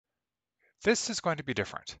This is going to be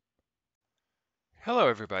different. Hello,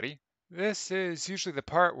 everybody. This is usually the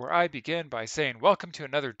part where I begin by saying welcome to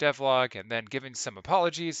another devlog and then giving some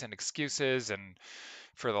apologies and excuses and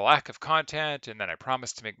for the lack of content, and then I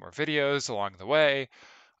promise to make more videos along the way.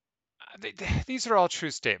 These are all true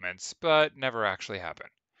statements, but never actually happen.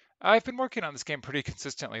 I've been working on this game pretty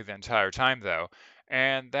consistently the entire time, though,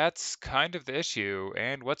 and that's kind of the issue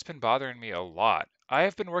and what's been bothering me a lot. I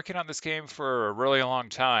have been working on this game for a really long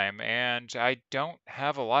time, and I don't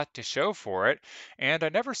have a lot to show for it, and I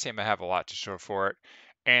never seem to have a lot to show for it,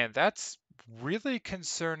 and that's really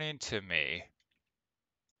concerning to me.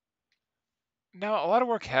 Now, a lot of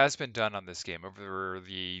work has been done on this game over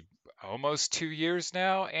the almost 2 years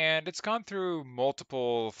now, and it's gone through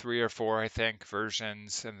multiple, three or four, I think,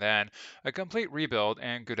 versions, and then a complete rebuild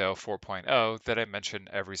in Godot 4.0 that I mention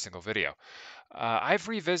every single video. I've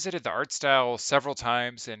revisited the art style several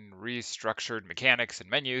times and restructured mechanics and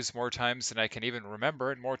menus more times than I can even remember,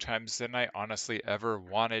 and more times than I honestly ever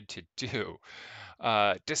wanted to do.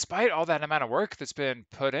 Despite all that amount of work that's been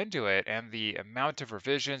put into it and the amount of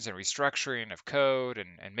revisions and restructuring of code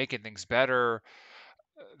and making things better,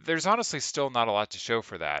 there's honestly still not a lot to show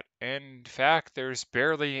for that. In fact, there's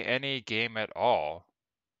barely any game at all.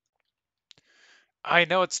 I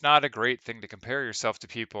know it's not a great thing to compare yourself to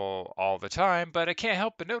people all the time, but I can't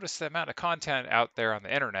help but notice the amount of content out there on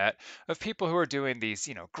the internet of people who are doing these,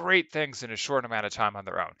 great things in a short amount of time on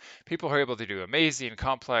their own. People who are able to do amazing,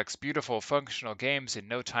 complex, beautiful, functional games in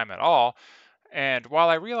no time at all. And while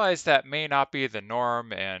I realize that may not be the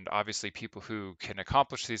norm, and obviously people who can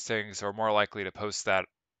accomplish these things are more likely to post that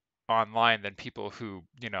online than people who,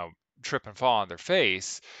 trip and fall on their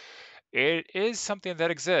face, it is something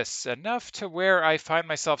that exists enough to where I find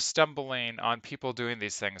myself stumbling on people doing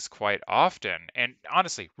these things quite often. And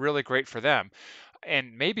honestly, really great for them.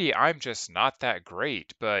 And maybe I'm just not that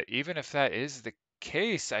great, but even if that is the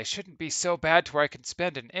case, I shouldn't be so bad to where I can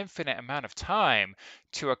spend an infinite amount of time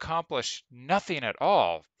to accomplish nothing at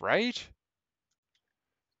all, right?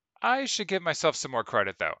 I should give myself some more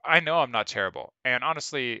credit though. I know I'm not terrible, and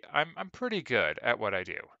honestly, I'm pretty good at what I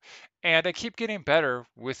do. And I keep getting better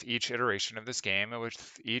with each iteration of this game and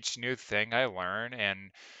with each new thing I learn,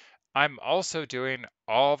 and I'm also doing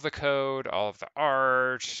all of the code, all of the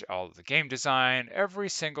art, all of the game design, every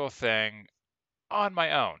single thing on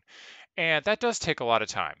my own. And that does take a lot of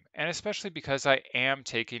time, and especially because I am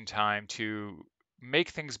taking time to make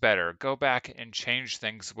things better, go back and change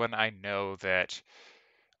things when I know that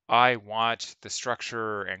I want the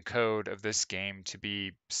structure and code of this game to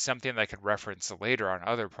be something that I could reference later on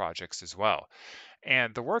other projects as well.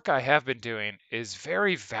 And the work I have been doing is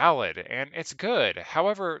very valid and it's good.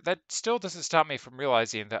 However, that still doesn't stop me from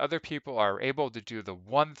realizing that other people are able to do the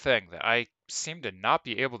one thing that I seem to not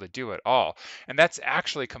be able to do at all, and that's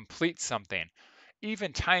actually complete something,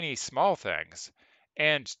 even tiny, small things.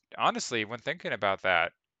 And honestly, when thinking about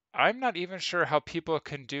that, I'm not even sure how people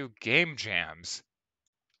can do game jams.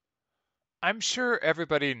 I'm sure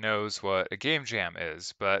everybody knows what a game jam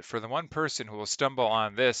is, but for the one person who will stumble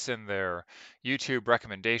on this in their YouTube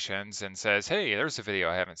recommendations and says, hey, there's a video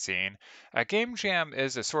I haven't seen, a game jam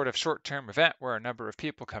is a sort of short term event where a number of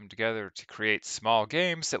people come together to create small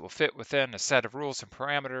games that will fit within a set of rules and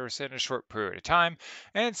parameters in a short period of time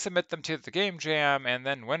and submit them to the game jam, and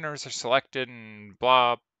then winners are selected and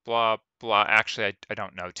blah, blah, blah. Actually, I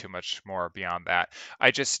don't know too much more beyond that. I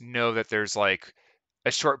just know that there's like a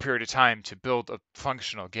short period of time to build a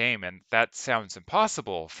functional game, and that sounds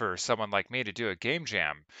impossible for someone like me to do a game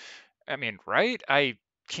jam. I mean, right? I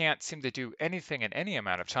can't seem to do anything in any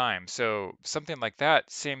amount of time, so something like that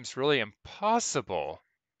seems really impossible.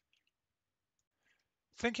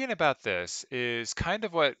 Thinking about this is kind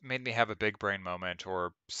of what made me have a big brain moment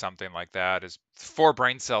or something like that, is four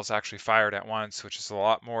brain cells actually fired at once, which is a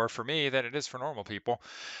lot more for me than it is for normal people.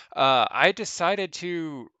 I decided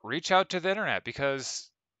to reach out to the internet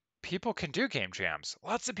because people can do game jams.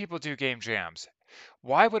 Lots of people do game jams.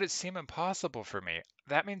 Why would it seem impossible for me?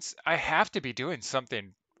 That means I have to be doing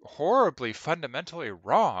something horribly fundamentally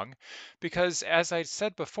wrong because, as I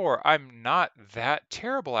said before, I'm not that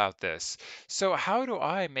terrible at this. So, how do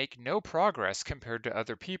I make no progress compared to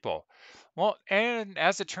other people? Well, and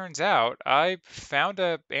as it turns out, I found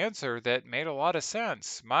a answer that made a lot of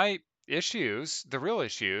sense. My issues, the real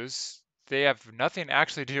issues, they have nothing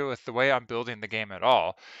actually to do with the way I'm building the game at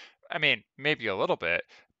all. I mean, maybe a little bit,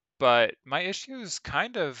 but my issues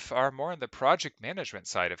kind of are more on the project management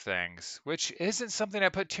side of things, which isn't something I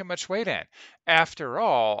put too much weight in. After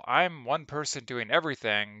all, I'm one person doing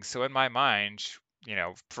everything, so in my mind,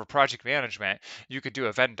 for project management, you could do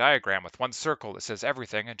a Venn diagram with one circle that says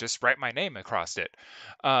everything and just write my name across it.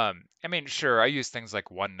 I mean, sure, I use things like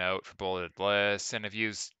OneNote for bulleted lists, and I've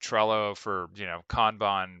used Trello for,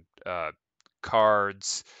 Kanban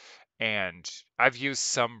cards, and I've used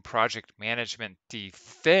some project management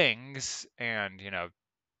things, and,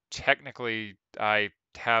 technically I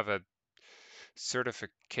have a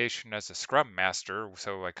certification as a Scrum Master,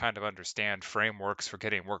 so I kind of understand frameworks for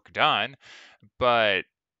getting work done, but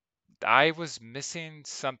I was missing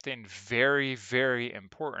something very, very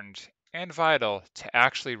important and vital to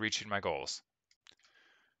actually reaching my goals.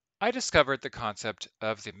 I discovered the concept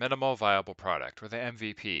of the minimal viable product, or the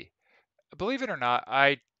MVP. Believe it or not,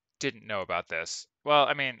 I didn't know about this. Well,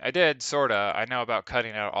 I mean, I did, sorta. I know about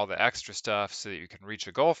cutting out all the extra stuff so that you can reach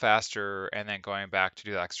a goal faster and then going back to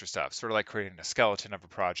do the extra stuff. Sort of like creating a skeleton of a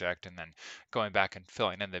project and then going back and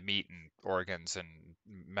filling in the meat and organs and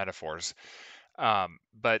metaphors.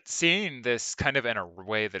 But seeing this kind of in a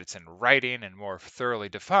way that it's in writing and more thoroughly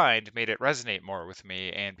defined made it resonate more with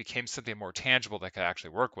me and became something more tangible that I could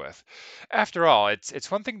actually work with. After all, it's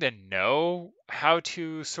one thing to know how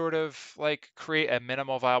to sort of like create a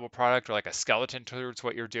minimal viable product or like a skeleton towards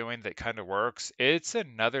what you're doing that kind of works. It's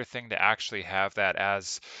another thing to actually have that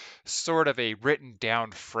as sort of a written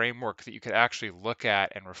down framework that you could actually look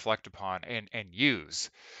at and reflect upon and use.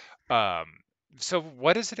 Um, so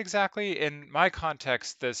what is it exactly? In my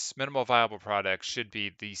context, this minimal viable product should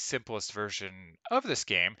be the simplest version of this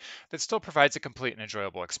game that still provides a complete and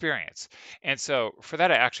enjoyable experience. And so for that,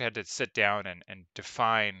 I actually had to sit down and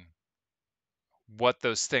define what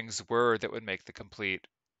those things were that would make the complete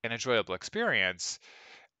and enjoyable experience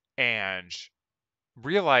and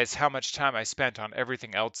realize how much time I spent on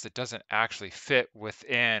everything else that doesn't actually fit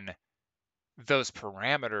within those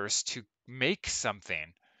parameters to make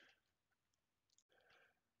something.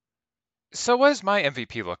 So what does my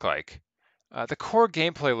MVP look like? The core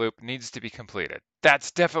gameplay loop needs to be completed.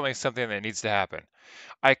 That's definitely something that needs to happen.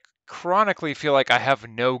 I chronically feel like I have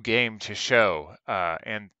no game to show,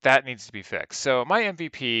 and that needs to be fixed. So my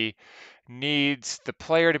MVP needs the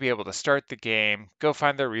player to be able to start the game, go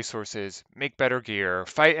find their resources, make better gear,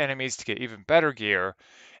 fight enemies to get even better gear,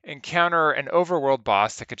 encounter an overworld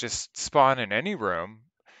boss that could just spawn in any room,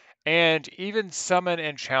 and even summon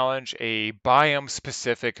and challenge a biome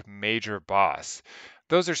specific major boss.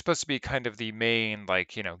 Those are supposed to be kind of the main,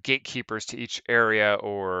 like, gatekeepers to each area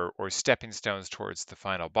or stepping stones towards the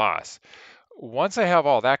final boss. Once I have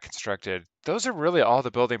all that constructed, those are really all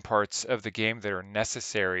the building parts of the game that are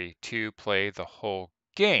necessary to play the whole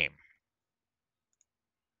game.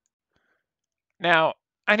 Now,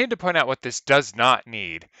 I need to point out what this does not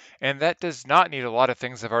need, and that does not need a lot of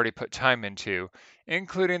things I've already put time into,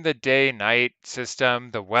 including the day-night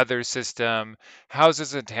system, the weather system,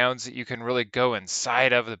 houses and towns that you can really go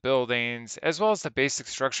inside of the buildings, as well as the basic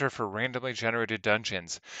structure for randomly generated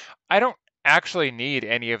dungeons. I don't actually need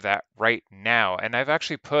any of that right now, and I've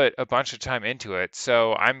actually put a bunch of time into it,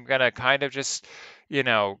 so I'm gonna kind of just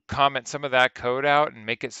comment some of that code out and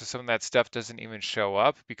make it so some of that stuff doesn't even show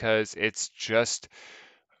up because it's just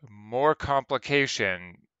more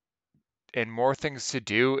complication and more things to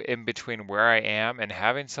do in between where I am and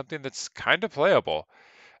having something that's kind of playable.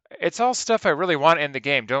 It's all stuff I really want in the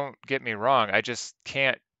game, don't get me wrong. I just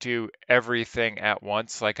can't do everything at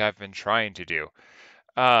once like I've been trying to do.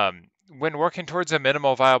 When working towards a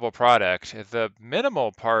minimal viable product, the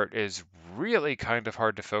minimal part is really kind of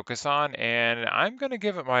hard to focus on, and I'm going to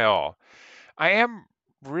give it my all. I am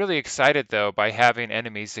really excited though by having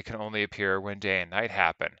enemies that can only appear when day and night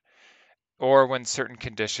happen, or when certain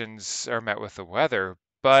conditions are met with the weather.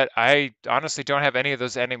 But I honestly don't have any of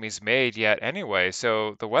those enemies made yet anyway,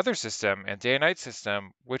 so the weather system and day and night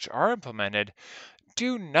system, which are implemented,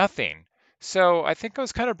 do nothing. So I think I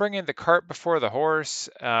was kind of bringing the cart before the horse.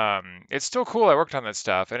 It's still cool I worked on that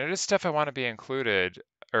stuff, and it is stuff I want to be included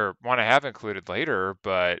or want to have included later,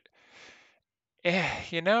 but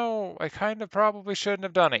I kind of probably shouldn't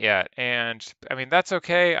have done it yet. And I mean, that's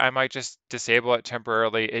okay. I might just disable it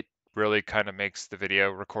temporarily. It really kind of makes the video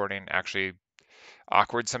recording actually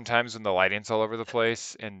awkward sometimes when the lighting's all over the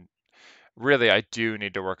place. And really, I do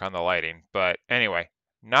need to work on the lighting. But anyway,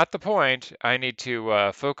 not the point. I need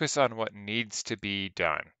to focus on what needs to be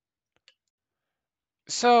done.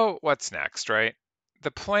 So, what's next, right?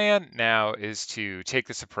 The plan now is to take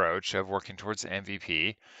this approach of working towards an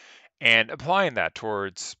MVP and applying that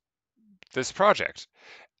towards this project.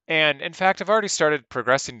 And in fact, I've already started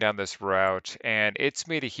progressing down this route, and it's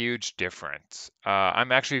made a huge difference.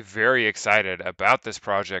 I'm actually very excited about this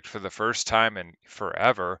project for the first time in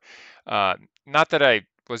forever. Not that I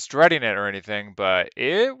was dreading it or anything, but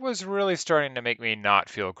it was really starting to make me not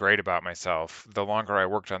feel great about myself the longer I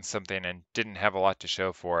worked on something and didn't have a lot to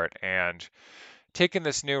show for it. And taking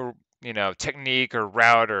this new, technique or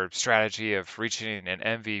route or strategy of reaching an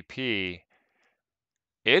MVP,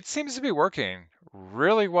 it seems to be working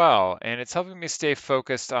really well, and it's helping me stay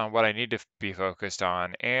focused on what I need to be focused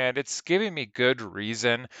on, and it's giving me good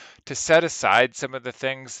reason to set aside some of the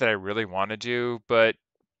things that I really want to do, but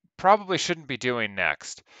probably shouldn't be doing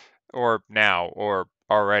next, or now, or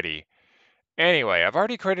already. Anyway, I've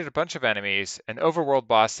already created a bunch of enemies, an overworld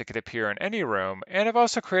boss that could appear in any room, and I've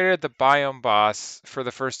also created the biome boss for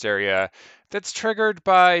the first area that's triggered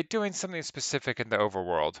by doing something specific in the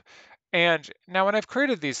overworld. And now when I've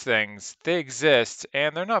created these things, they exist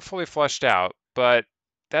and they're not fully fleshed out, but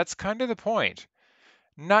that's kind of the point.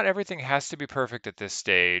 Not everything has to be perfect at this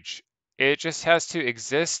stage. It just has to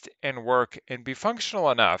exist and work and be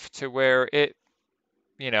functional enough to where it,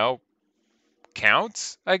 you know,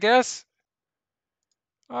 counts, I guess.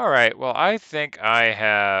 All right, well, I think I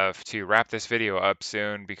have to wrap this video up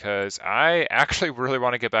soon because I actually really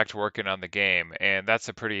want to get back to working on the game, and that's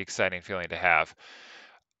a pretty exciting feeling to have.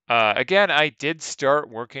 Again, I did start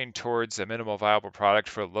working towards a minimal viable product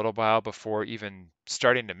for a little while before even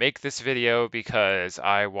starting to make this video because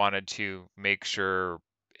I wanted to make sure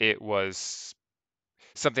it was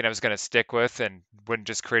something I was going to stick with and wouldn't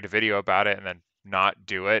just create a video about it and then not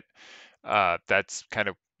do it. That's kind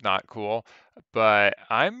of not cool. But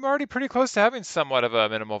I'm already pretty close to having somewhat of a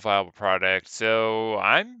minimal viable product. So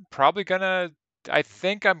I'm probably gonna, I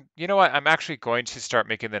think I'm, you know what? I'm actually going to start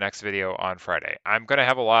making the next video on Friday. I'm gonna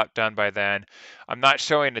have a lot done by then. I'm not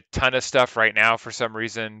showing a ton of stuff right now for some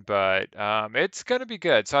reason, but it's gonna be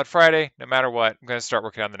good. So on Friday, no matter what, I'm gonna start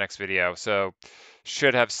working on the next video. So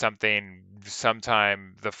should have something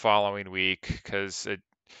sometime the following week because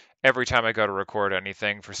every time I go to record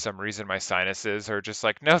anything, for some reason my sinuses are just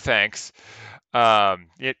like, no thanks.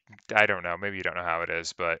 It, I don't know. Maybe you don't know how it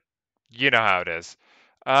is, but you know how it is.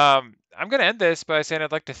 I'm going to end this by saying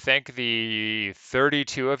I'd like to thank the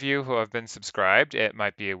 32 of you who have been subscribed. It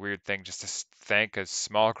might be a weird thing just to thank a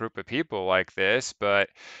small group of people like this, but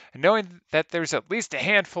knowing that there's at least a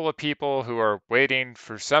handful of people who are waiting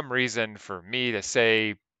for some reason for me to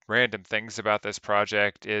say random things about this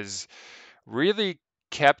project is really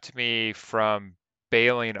kept me from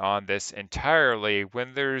bailing on this entirely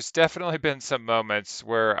when there's definitely been some moments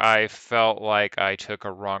where I felt like I took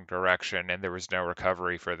a wrong direction and there was no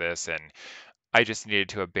recovery for this and I just needed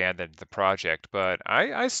to abandon the project. But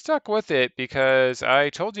I stuck with it because I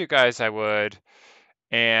told you guys I would.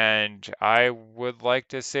 And I would like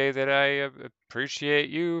to say that I appreciate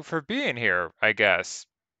you for being here, I guess.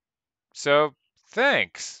 So,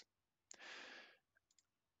 thanks.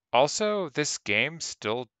 Also, this game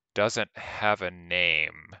still doesn't have a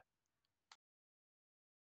name.